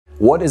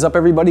What is up,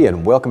 everybody,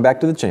 and welcome back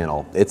to the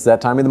channel. It's that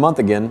time of the month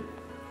again.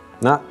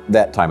 Not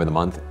that time of the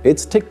month,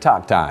 it's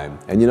TikTok time.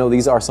 And you know,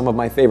 these are some of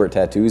my favorite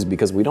tattoos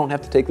because we don't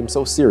have to take them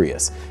so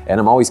serious. And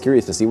I'm always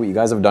curious to see what you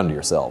guys have done to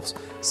yourselves.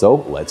 So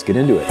let's get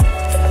into it.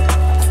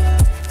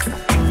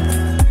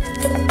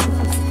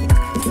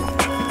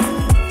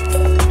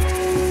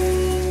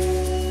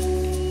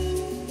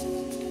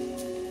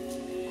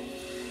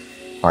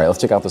 All right, let's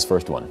check out this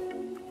first one.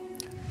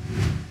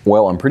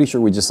 Well, I'm pretty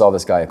sure we just saw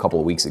this guy a couple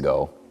of weeks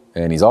ago,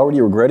 and he's already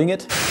regretting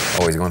it.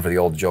 Oh, he's going for the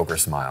old Joker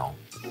smile.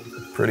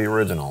 Pretty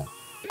original.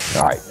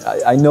 All right,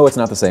 I know it's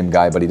not the same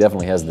guy, but he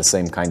definitely has the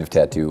same kind of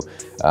tattoo,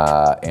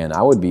 and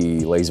I would be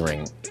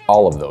lasering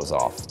all of those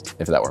off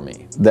if that were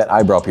me. That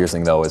eyebrow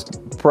piercing, though, is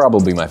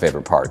probably my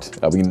favorite part.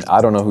 I mean, I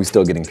don't know who's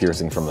still getting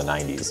piercing from the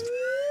 90s.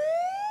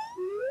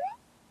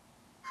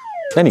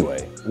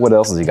 Anyway, what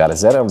else has he got? Is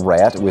that a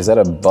rat? Was that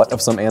a butt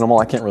of some animal?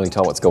 I can't really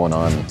tell what's going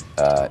on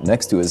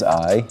next to his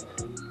eye.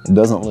 It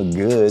doesn't look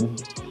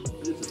good.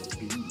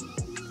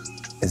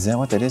 Is that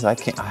what that is? I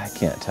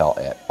can't tell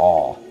at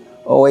all.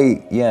 Oh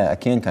wait, yeah, I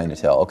can kind of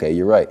tell. Okay,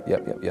 you're right.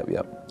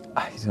 Yep.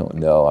 I don't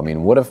know. I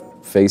mean, what a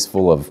face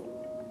full of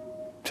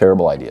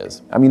terrible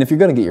ideas. I mean, if you're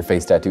gonna get your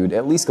face tattooed,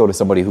 at least go to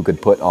somebody who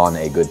could put on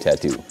a good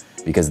tattoo,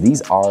 because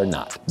these are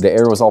not. The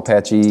arrow's all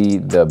patchy,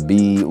 the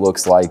bee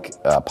looks like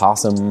a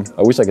possum.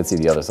 I wish I could see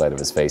the other side of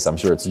his face. I'm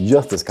sure it's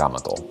just as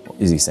comical.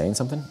 Is he saying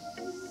something?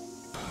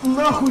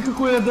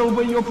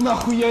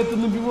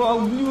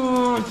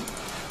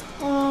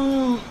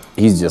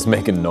 He's just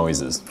making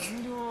noises.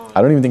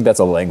 I don't even think that's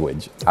a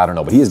language. I don't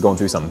know, but he is going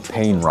through some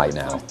pain right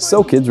now.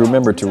 So kids,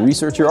 remember to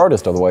research your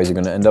artist, otherwise you're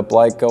gonna end up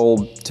like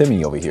old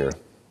Timmy over here.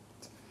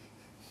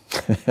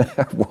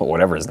 Well,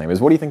 whatever his name is.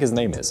 What do you think his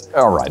name is?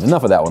 All right,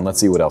 enough of that one. Let's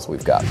see what else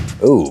we've got.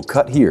 Ooh,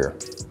 cut here.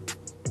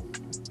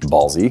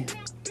 Ballsy.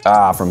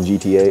 Ah, from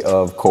GTA,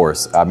 of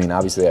course. I mean,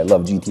 obviously I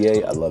love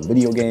GTA, I love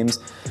video games.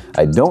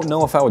 I don't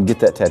know if I would get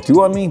that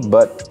tattoo on me,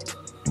 but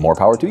more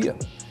power to you.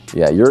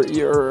 Yeah,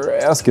 you're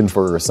asking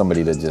for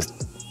somebody to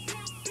just...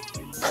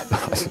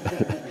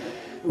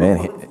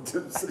 Man,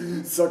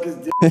 suck his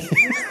dick.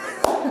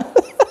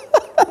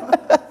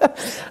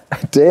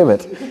 Damn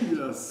it.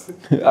 Yes.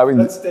 I mean,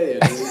 let's stay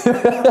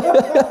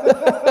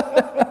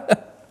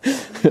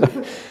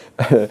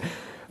in.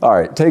 All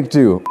right, take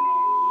two.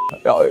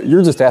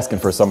 You're just asking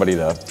for somebody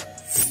to...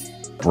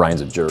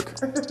 Ryan's a jerk.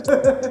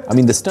 I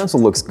mean, the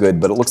stencil looks good,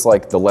 but it looks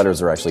like the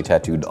letters are actually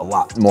tattooed a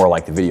lot more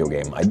like the video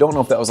game. I don't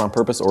know if that was on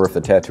purpose or if the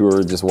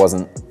tattooer just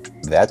wasn't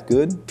that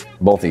good.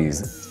 Both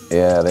these,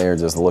 yeah, they're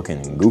just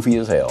looking goofy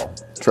as hell.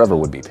 Trevor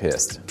would be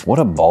pissed. What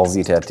a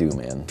ballsy tattoo,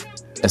 man.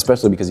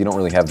 Especially because you don't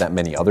really have that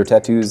many other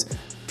tattoos.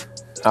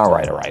 All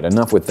right,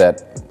 enough with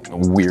that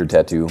weird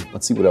tattoo.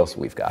 Let's see what else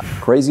we've got.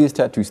 Craziest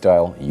tattoo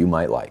style you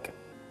might like.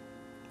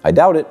 I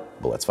doubt it,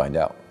 but let's find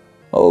out.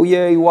 Oh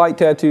yay, white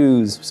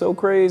tattoos, so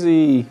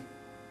crazy.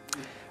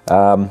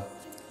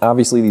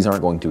 Obviously these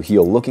aren't going to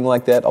heal looking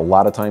like that. A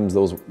lot of times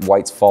those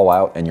whites fall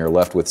out and you're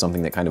left with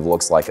something that kind of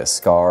looks like a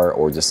scar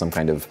or just some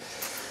kind of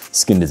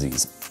skin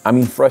disease. I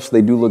mean, fresh,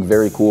 they do look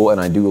very cool and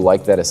I do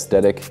like that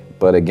aesthetic,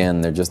 but again,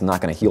 they're just not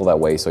gonna heal that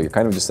way, so you're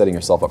kind of just setting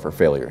yourself up for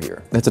failure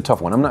here. That's a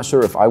tough one. I'm not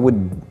sure if I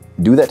would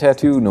do that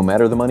tattoo no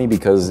matter the money,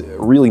 because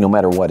really no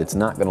matter what, it's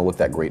not gonna look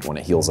that great when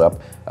it heals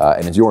up,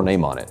 and it's your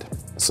name on it.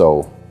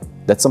 So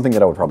that's something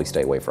that I would probably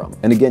stay away from.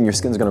 And again, your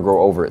skin's gonna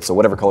grow over it, so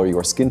whatever color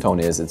your skin tone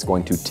is, it's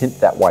going to tint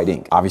that white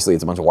ink. Obviously,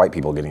 it's a bunch of white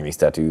people getting these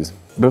tattoos.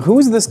 But who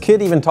is this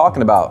kid even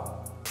talking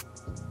about?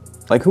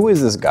 Like, who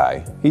is this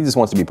guy? He just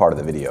wants to be part of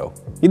the video.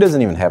 He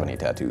doesn't even have any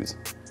tattoos.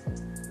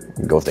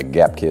 Go with the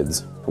Gap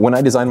kids. When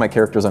I design my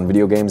characters on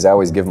video games, I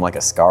always give them like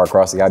a scar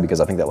across the eye because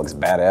I think that looks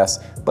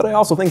badass, but I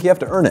also think you have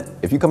to earn it.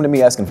 If you come to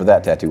me asking for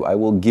that tattoo, I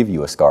will give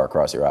you a scar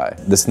across your eye.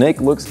 The snake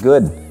looks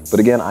good,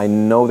 but again, I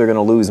know they're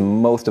gonna lose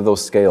most of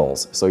those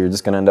scales, so you're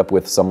just gonna end up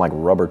with some like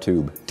rubber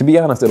tube. To be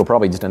honest, it'll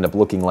probably just end up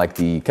looking like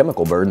the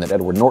chemical burn that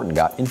Edward Norton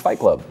got in Fight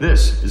Club.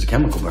 This is a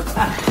chemical burn.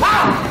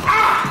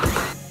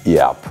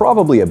 Yeah,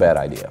 probably a bad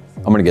idea.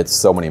 I'm gonna get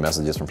so many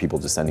messages from people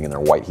just sending in their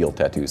white heel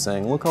tattoos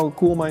saying, look how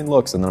cool mine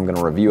looks, and then I'm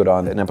gonna review it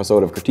on an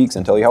episode of Critiques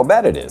and tell you how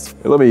bad it is.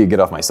 Let me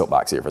get off my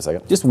soapbox here for a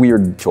second. Just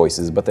weird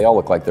choices, but they all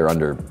look like they're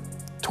under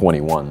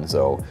 21,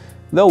 so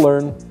they'll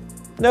learn.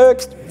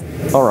 Next.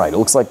 All right, it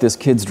looks like this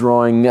kid's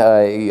drawing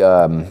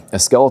a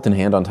skeleton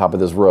hand on top of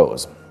this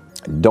rose.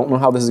 I don't know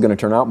how this is gonna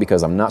turn out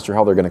because I'm not sure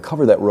how they're gonna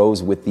cover that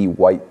rose with the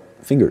white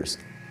fingers.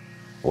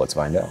 Let's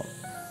find out.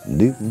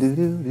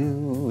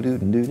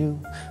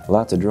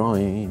 Lots of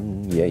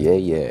drawing,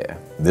 yeah.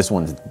 This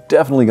one's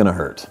definitely gonna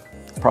hurt.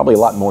 Probably a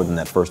lot more than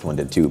that first one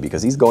did too,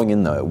 because he's going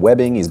in the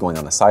webbing, he's going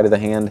on the side of the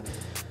hand.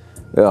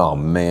 Oh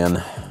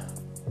man,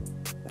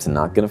 it's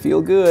not gonna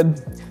feel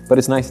good. But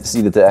it's nice to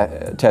see that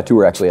the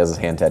tattooer actually has his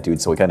hand tattooed,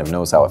 so he kind of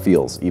knows how it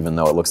feels, even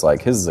though it looks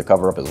like his is a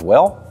cover-up as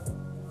well.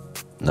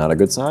 Not a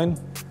good sign.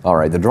 All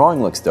right, the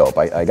drawing looks dope.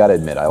 I gotta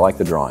admit, I like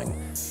the drawing.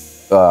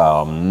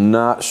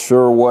 Not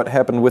sure what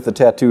happened with the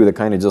tattoo that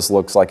kind of just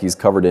looks like he's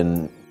covered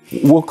in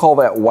We'll call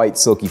that white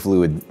silky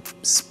fluid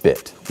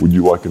spit. Would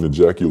you like an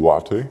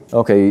ejaculate?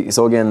 Okay,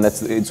 so again,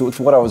 it's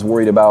what I was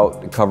worried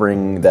about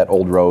covering that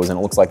old rose, and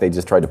it looks like they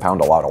just tried to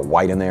pound a lot of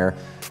white in there.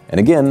 And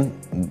again,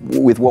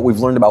 with what we've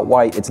learned about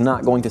white, it's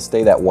not going to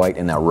stay that white,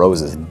 and that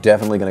rose is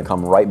definitely gonna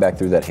come right back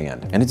through that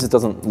hand. And it just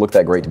doesn't look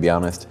that great, to be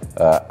honest.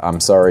 I'm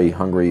sorry,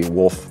 Hungry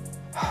Wolf.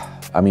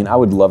 I mean, I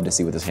would love to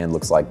see what this hand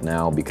looks like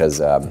now,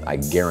 because I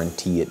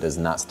guarantee it does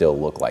not still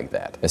look like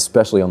that.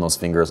 Especially on those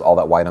fingers, all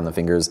that white on the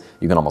fingers,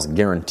 you can almost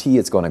guarantee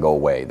it's gonna go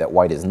away. That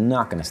white is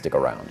not gonna stick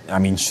around. I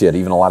mean, shit,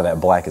 even a lot of that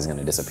black is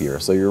gonna disappear.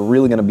 So you're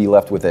really gonna be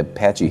left with a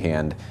patchy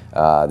hand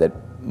that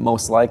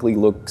most likely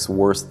looks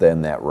worse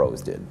than that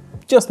rose did.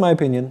 Just my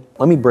opinion.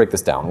 Let me break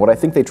this down. What I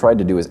think they tried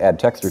to do is add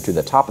texture to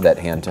the top of that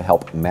hand to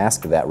help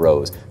mask that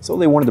rose. So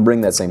they wanted to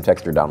bring that same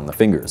texture down on the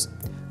fingers.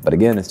 But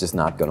again, it's just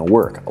not gonna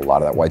work. A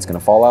lot of that white's gonna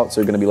fall out,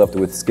 so you're gonna be left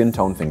with skin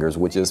tone fingers,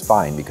 which is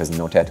fine because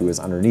no tattoo is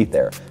underneath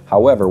there.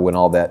 However, when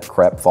all that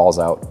crap falls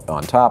out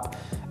on top,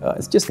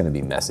 it's just gonna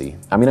be messy.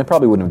 I mean, I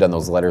probably wouldn't have done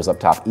those letters up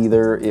top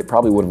either. It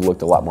probably would have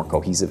looked a lot more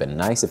cohesive and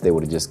nice if they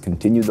would have just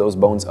continued those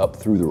bones up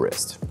through the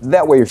wrist.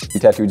 That way your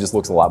tattoo just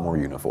looks a lot more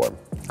uniform.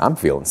 I'm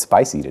feeling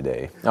spicy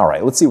today. All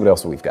right, let's see what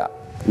else we've got.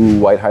 Ooh,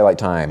 white highlight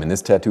time, and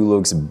this tattoo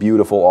looks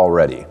beautiful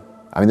already.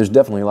 I mean, there's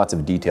definitely lots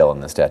of detail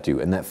in this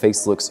tattoo, and that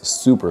face looks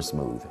super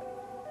smooth.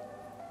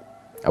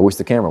 I wish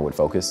the camera would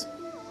focus.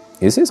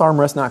 Is his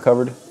armrest not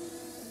covered?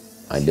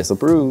 I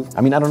disapprove.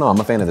 I mean, I don't know, I'm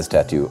a fan of this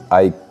tattoo.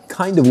 I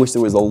kind of wish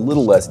there was a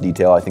little less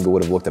detail. I think it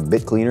would have looked a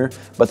bit cleaner,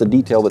 but the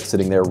detail that's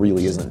sitting there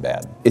really isn't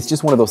bad. It's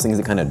just one of those things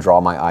that kind of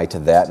draw my eye to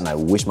that, and I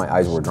wish my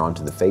eyes were drawn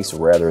to the face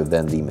rather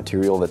than the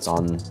material that's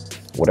on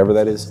whatever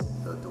that is.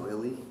 The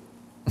doily?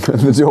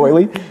 The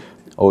doily?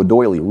 Oh,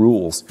 doily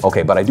rules.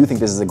 Okay, but I do think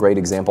this is a great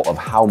example of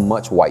how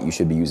much white you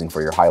should be using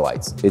for your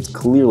highlights. It's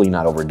clearly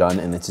not overdone,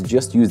 and it's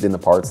just used in the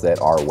parts that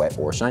are wet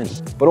or shiny.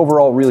 But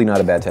overall, really not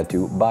a bad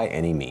tattoo by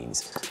any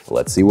means.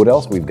 Let's see what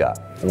else we've got.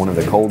 One of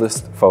the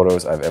coldest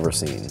photos I've ever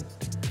seen.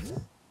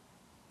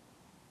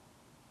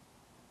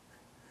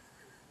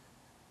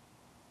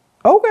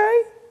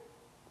 Okay.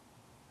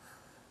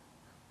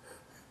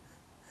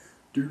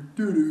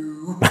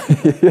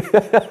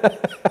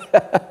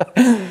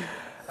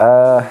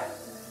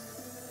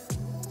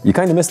 You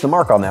kind of missed the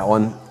mark on that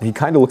one. He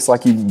kind of looks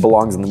like he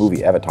belongs in the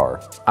movie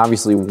Avatar.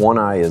 Obviously, one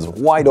eye is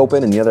wide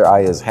open and the other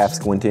eye is half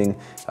squinting.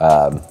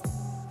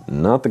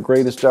 Not the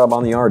greatest job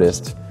on the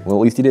artist. Well,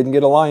 at least he didn't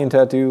get a lion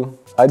tattoo.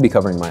 I'd be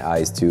covering my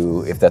eyes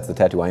too if that's the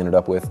tattoo I ended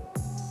up with.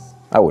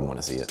 I wouldn't want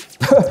to see it.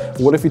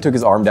 What if he took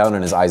his arm down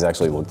and his eyes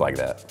actually looked like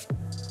that?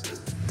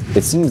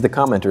 It seems the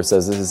commenter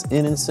says this is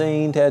an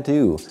insane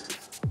tattoo.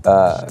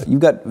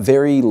 You've got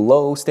very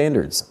low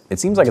standards. It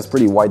seems like it's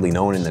pretty widely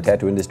known in the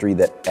tattoo industry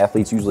that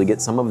athletes usually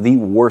get some of the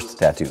worst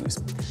tattoos.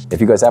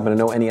 If you guys happen to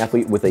know any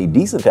athlete with a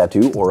decent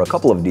tattoo or a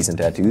couple of decent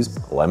tattoos,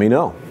 let me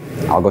know.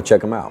 I'll go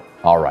check them out.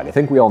 All right, I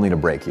think we all need a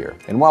break here.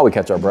 And while we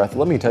catch our breath,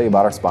 let me tell you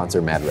about our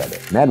sponsor, Mad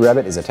Rabbit. Mad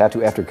Rabbit is a tattoo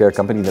aftercare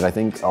company that I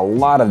think a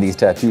lot of these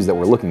tattoos that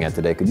we're looking at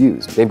today could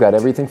use. They've got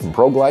everything from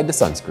Pro Glide to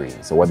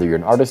sunscreen, so whether you're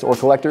an artist or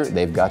collector,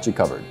 they've got you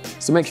covered.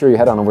 So make sure you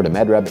head on over to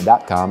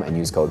madrabbit.com and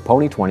use code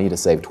PONY20 to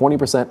save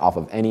 20% off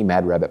of any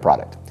Mad Rabbit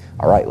product.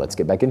 All right, let's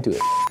get back into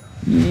it.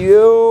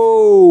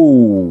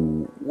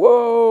 Yo!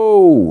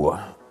 Whoa!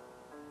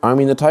 I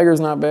mean, the tiger's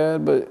not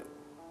bad, but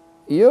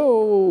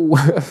yo!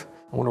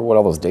 I wonder what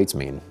all those dates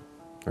mean.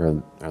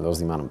 Or are those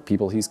the amount of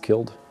people he's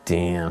killed?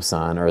 Damn,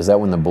 son. Or is that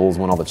when the Bulls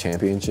won all the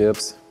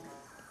championships?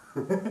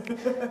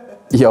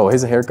 Yo,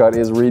 his haircut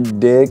is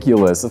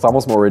ridiculous. It's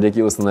almost more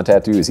ridiculous than the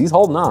tattoos. He's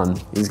holding on.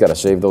 He's got to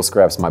shave those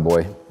scraps, my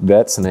boy.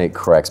 That snake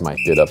cracks my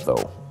shit up,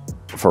 though.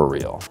 For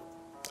real.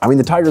 I mean,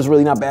 the tiger's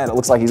really not bad. It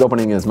looks like he's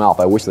opening his mouth.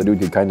 I wish the dude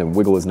could kind of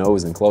wiggle his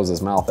nose and close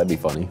his mouth. That'd be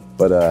funny.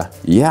 But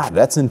yeah,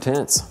 that's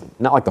intense.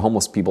 Not like the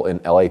homeless people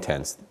in LA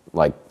tense,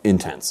 like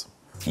intense.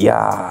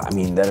 Yeah, I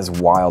mean, that is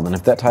wild. And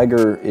if that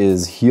tiger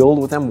is healed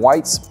with them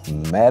whites,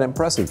 mad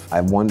impressive. I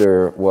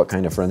wonder what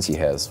kind of friends he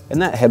has.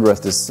 And that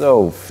headrest is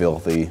so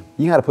filthy.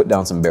 You gotta put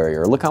down some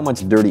barrier. Look how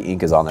much dirty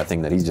ink is on that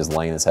thing that he's just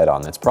laying his head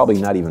on. That's probably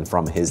not even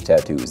from his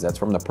tattoos. That's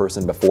from the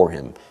person before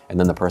him, and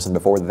then the person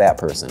before that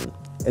person,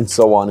 and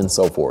so on and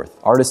so forth.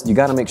 Artists, you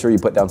gotta make sure you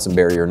put down some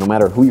barrier no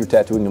matter who you're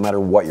tattooing, no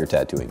matter what you're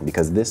tattooing,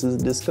 because this is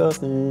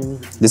disgusting.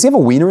 Does he have a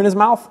wiener in his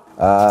mouth?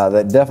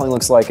 That definitely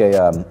looks like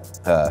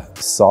a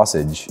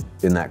sausage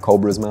in that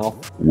cobra's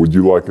mouth. Would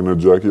you like an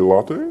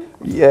ejaculate?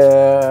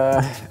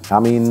 Yeah, I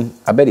mean,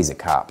 I bet he's a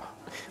cop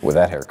with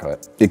that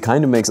haircut. It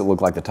kind of makes it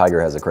look like the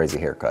tiger has a crazy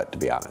haircut, to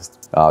be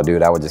honest. Oh,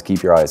 dude, I would just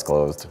keep your eyes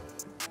closed.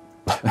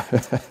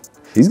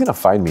 He's gonna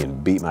find me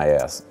and beat my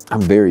ass.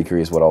 I'm very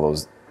curious what all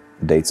those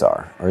dates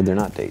are. Or they're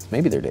not dates.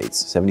 Maybe they're dates.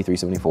 73,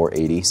 74,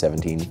 80,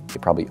 17. They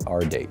probably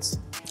are dates.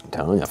 I'm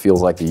telling you, it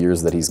feels like the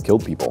years that he's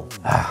killed people.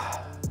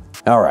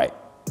 All right,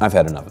 I've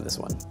had enough of this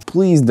one.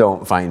 Please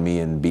don't find me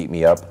and beat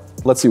me up.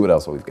 Let's see what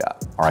else we've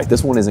got. All right,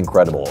 this one is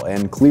incredible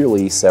and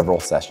clearly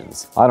several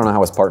sessions. I don't know how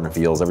his partner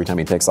feels every time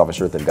he takes off a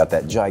shirt. They've got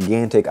that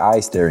gigantic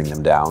eye staring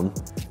them down.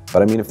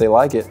 But I mean, if they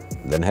like it,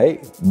 then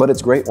hey. But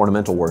it's great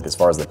ornamental work as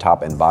far as the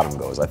top and bottom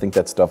goes. I think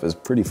that stuff is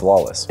pretty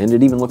flawless. And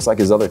it even looks like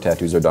his other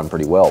tattoos are done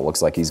pretty well. It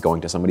looks like he's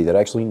going to somebody that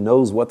actually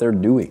knows what they're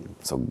doing.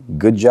 So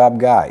good job,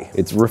 guy.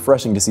 It's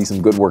refreshing to see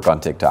some good work on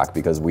TikTok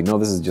because we know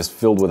this is just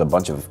filled with a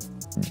bunch of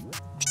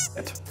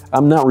shit.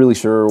 I'm not really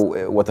sure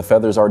what the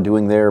feathers are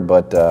doing there,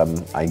 but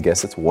I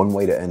guess it's one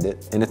way to end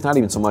it. And it's not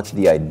even so much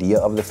the idea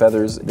of the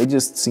feathers. They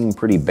just seem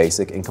pretty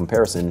basic in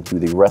comparison to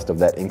the rest of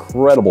that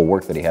incredible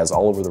work that he has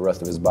all over the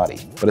rest of his body.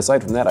 But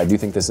aside from that, I do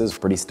think this is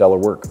pretty stellar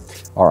work.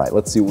 All right,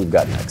 let's see what we've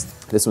got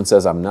next. This one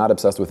says, I'm not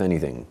obsessed with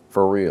anything,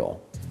 for real.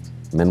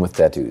 Men with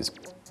tattoos.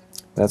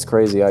 That's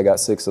crazy, I got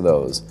 6 of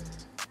those.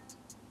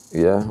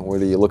 Yeah,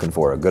 what are you looking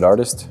for, a good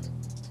artist?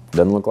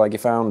 Doesn't look like you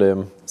found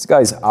him. This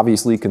guy's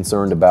obviously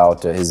concerned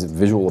about his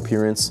visual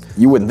appearance.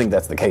 You wouldn't think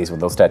that's the case with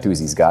those tattoos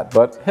he's got,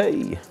 but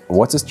hey.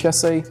 What's his chest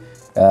say?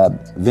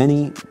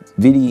 Veni,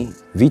 Vidi,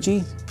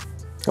 Vici?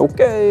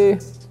 Okay.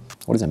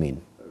 What does that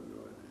mean?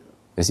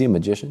 Is he a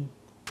magician?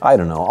 I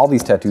don't know. All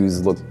these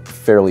tattoos look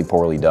fairly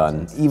poorly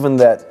done. Even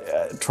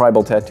that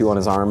tribal tattoo on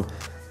his arm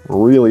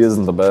really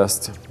isn't the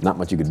best. Not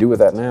much you could do with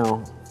that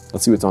now.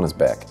 Let's see what's on his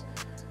back.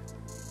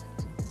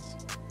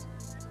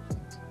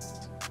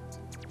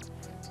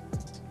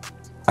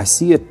 I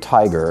see a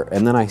tiger,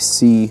 and then I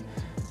see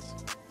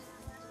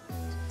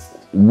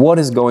what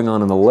is going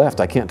on the left.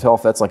 I can't tell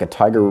if that's like a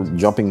tiger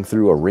jumping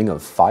through a ring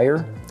of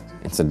fire.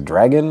 It's a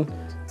dragon,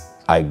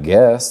 I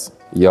guess.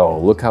 Yo,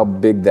 look how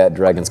big that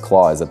dragon's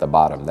claw is at the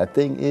bottom. That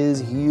thing is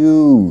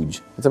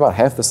huge. It's about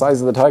half the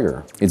size of the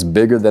tiger. It's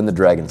bigger than the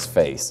dragon's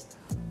face.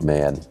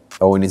 Man.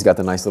 Oh, and he's got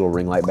the nice little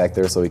ring light back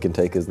there so he can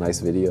take his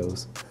nice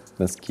videos.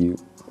 That's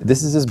cute.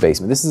 This is his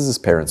basement. This is his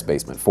parents'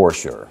 basement, for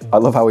sure. I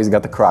love how he's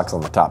got the Crocs on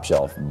the top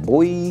shelf.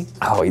 Boy,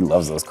 oh, he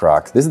loves those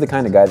Crocs. This is the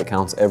kind of guy that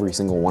counts every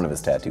single one of his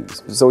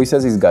tattoos. So he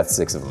says he's got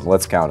 6 of them.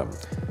 Let's count them.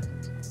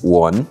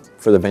 1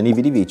 for the Veni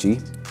Vidi Vici,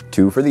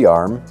 2 for the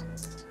arm.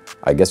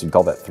 I guess you'd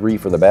call that 3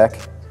 for the back.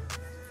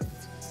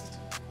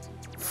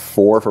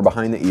 4 for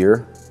behind the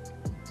ear,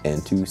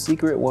 and 2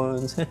 secret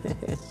ones.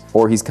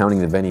 Or he's counting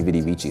the Veni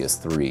Vidi Vici as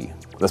 3.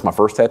 That's my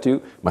first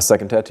tattoo, my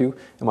second tattoo,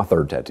 and my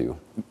third tattoo.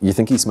 You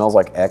think he smells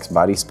like Axe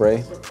body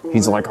spray?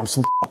 He's like, I'm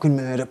so fucking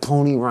mad at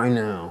Pony right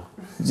now.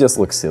 It just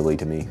looks silly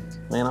to me.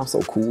 Man, I'm so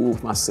cool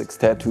with my 6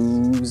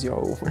 tattoos,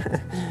 yo.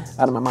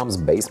 Out of my mom's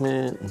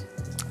basement.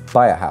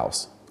 Buy a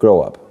house,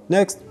 grow up.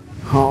 Next.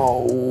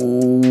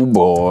 Oh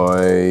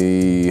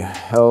boy,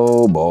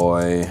 oh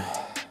boy.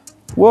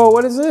 Whoa,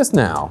 what is this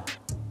now?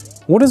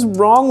 What is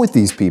wrong with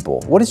these people?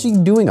 What is she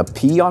doing, a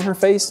pea on her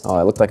face? Oh,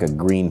 it looked like a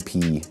green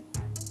pea.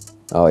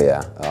 Oh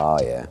yeah, oh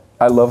yeah.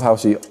 I love how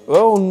she,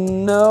 oh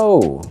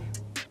no.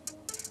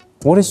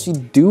 What is she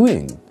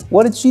doing?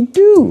 What did she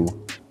do?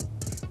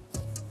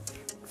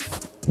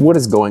 What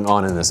is going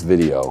on in this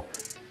video?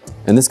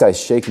 And this guy's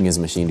shaking his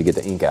machine to get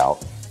the ink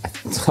out.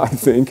 I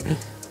think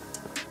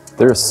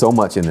there is so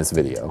much in this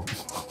video.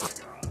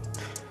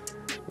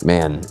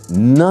 Man,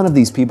 none of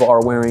these people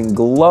are wearing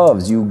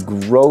gloves, you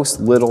gross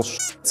little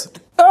shit.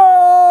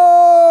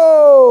 Oh!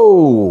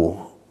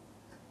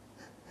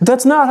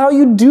 That's not how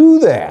you do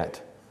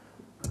that.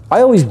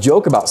 I always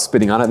joke about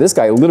spitting on it. This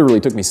guy literally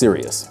took me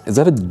serious. Is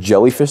that a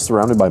jellyfish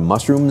surrounded by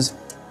mushrooms?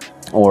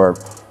 Or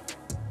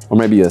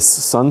maybe a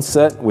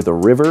sunset with a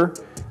river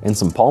and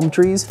some palm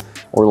trees?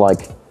 Or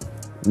like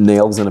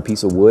nails in a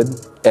piece of wood?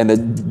 And a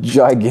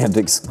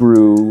gigantic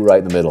screw right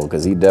in the middle,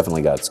 because he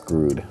definitely got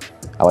screwed.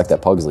 I like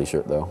that Pugsley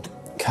shirt though.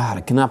 God,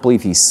 I cannot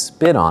believe he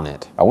spit on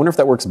it. I wonder if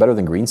that works better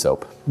than green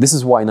soap. This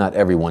is why not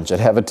everyone should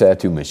have a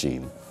tattoo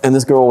machine. And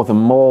this girl with a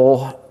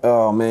mole,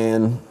 oh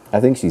man, I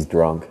think she's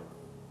drunk.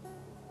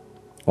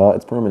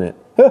 It's permanent.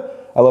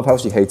 I love how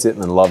she hates it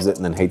and then loves it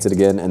and then hates it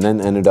again and then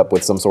ended up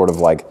with some sort of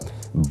like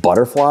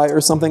butterfly or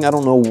something, I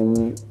don't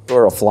know,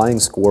 or a flying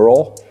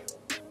squirrel.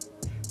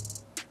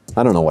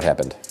 I don't know what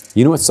happened.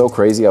 You know what's so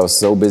crazy? I was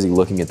so busy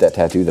looking at that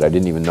tattoo that I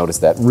didn't even notice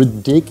that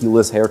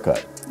ridiculous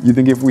haircut. You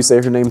think if we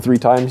say her name 3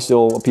 times,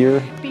 she'll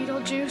appear?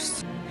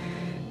 Beetlejuice,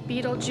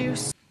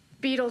 Beetlejuice,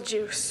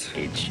 Beetlejuice.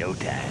 It's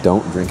showtime.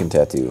 Don't drink and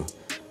tattoo.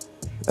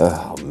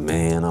 Oh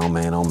man, oh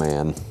man, oh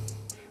man.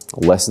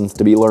 Lessons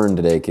to be learned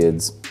today,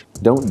 kids.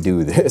 Don't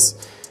do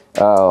this.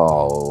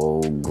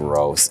 Oh,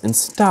 gross. And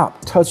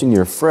stop touching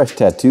your fresh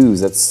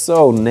tattoos. That's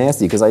so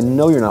nasty because I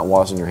know you're not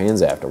washing your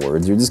hands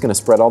afterwards. You're just gonna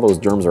spread all those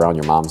germs around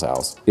your mom's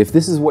house. If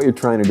this is what you're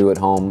trying to do at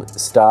home,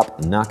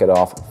 stop, knock it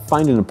off,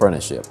 find an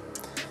apprenticeship.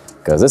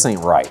 Because this ain't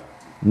right.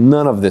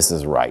 None of this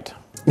is right.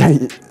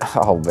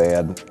 Oh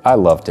man, I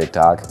love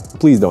TikTok.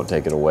 Please don't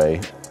take it away.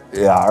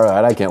 Yeah, all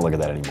right, I can't look at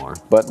that anymore.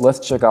 But let's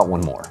check out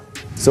one more.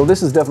 So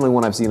this is definitely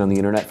one I've seen on the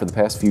internet for the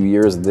past few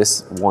years.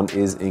 This one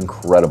is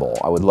incredible.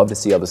 I would love to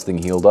see how this thing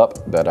healed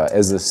up, but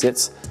as this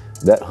sits,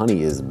 that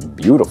honey is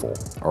beautiful,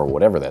 or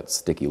whatever that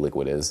sticky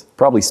liquid is.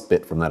 Probably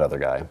spit from that other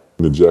guy.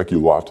 An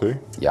ejaculate?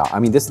 Yeah, I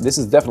mean, this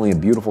is definitely a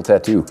beautiful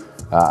tattoo.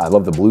 I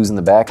love the blues in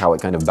the back, how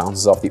it kind of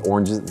bounces off the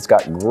oranges. It's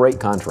got great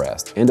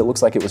contrast, and it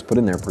looks like it was put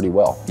in there pretty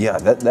well. Yeah,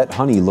 that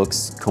honey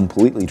looks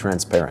completely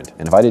transparent,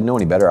 and if I didn't know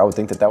any better, I would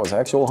think that that was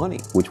actual honey,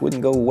 which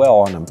wouldn't go well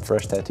on a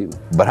fresh tattoo.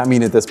 But I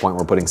mean, at this point,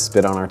 we're putting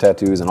spit on our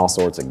tattoos and all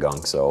sorts of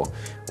gunk, so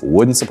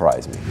wouldn't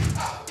surprise me.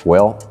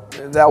 Well,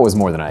 that was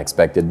more than I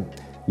expected.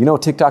 You know,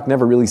 TikTok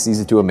never really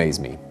ceases to amaze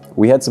me.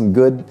 We had some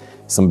good,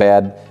 some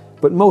bad,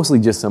 but mostly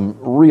just some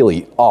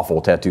really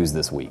awful tattoos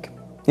this week.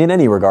 In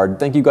any regard,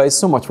 thank you guys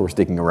so much for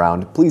sticking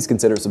around. Please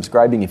consider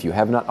subscribing if you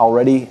have not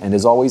already, and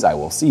as always, I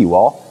will see you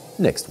all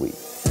next week.